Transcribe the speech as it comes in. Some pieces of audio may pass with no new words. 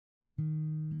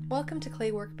Welcome to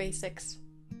Claywork Basics.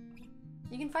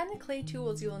 You can find the clay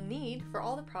tools you will need for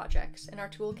all the projects in our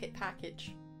toolkit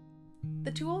package.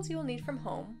 The tools you will need from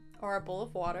home are a bowl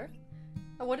of water,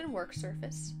 a wooden work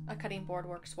surface, a cutting board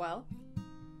works well,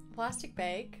 a plastic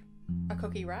bag, a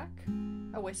cookie rack,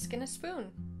 a whisk and a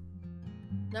spoon.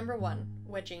 Number 1.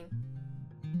 Wedging.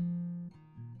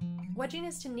 Wedging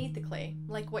is to knead the clay,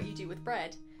 like what you do with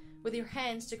bread, with your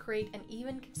hands to create an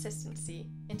even consistency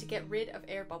and to get rid of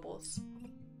air bubbles.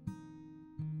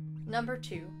 Number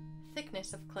 2.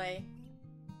 Thickness of clay.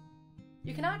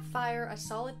 You cannot fire a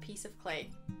solid piece of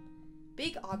clay.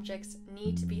 Big objects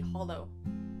need to be hollow,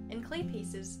 and clay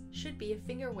pieces should be a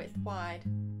finger width wide.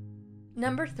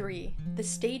 Number 3. The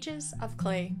stages of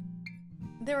clay.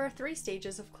 There are 3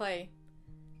 stages of clay.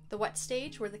 The wet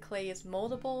stage, where the clay is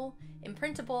moldable,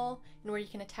 imprintable, and where you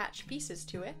can attach pieces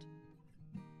to it.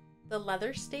 The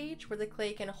leather stage, where the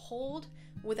clay can hold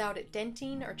without it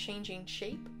denting or changing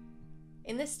shape.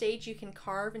 In this stage, you can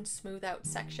carve and smooth out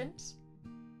sections.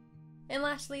 And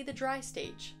lastly, the dry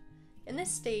stage. In this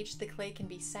stage, the clay can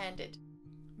be sanded.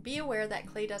 Be aware that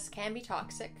clay dust can be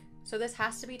toxic, so this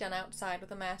has to be done outside with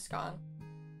a mask on.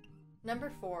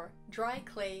 Number 4. Dry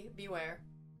clay beware.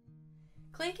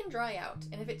 Clay can dry out,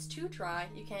 and if it's too dry,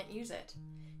 you can't use it.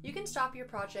 You can stop your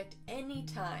project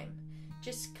anytime.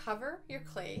 Just cover your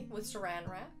clay with saran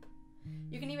wrap.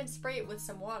 You can even spray it with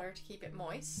some water to keep it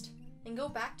moist, and go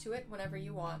back to it whenever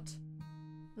you want.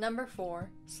 Number 4.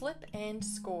 Slip and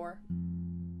score.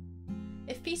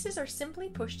 If pieces are simply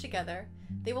pushed together,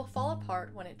 they will fall apart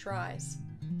when it dries,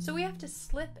 so we have to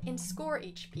slip and score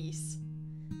each piece.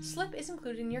 Slip is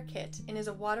included in your kit and is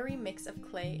a watery mix of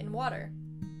clay and water.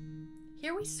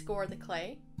 Here we score the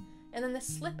clay, and then the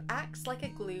slip acts like a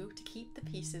glue to keep the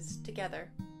pieces together.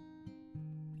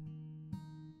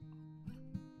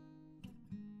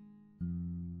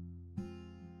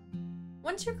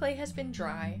 Once your clay has been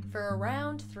dry for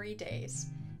around 3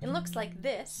 days and looks like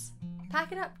this,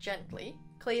 pack it up gently,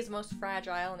 clay is most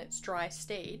fragile in its dry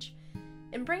stage,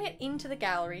 and bring it into the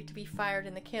gallery to be fired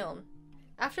in the kiln.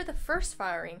 After the first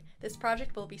firing, this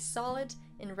project will be solid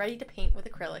and ready to paint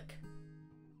with acrylic.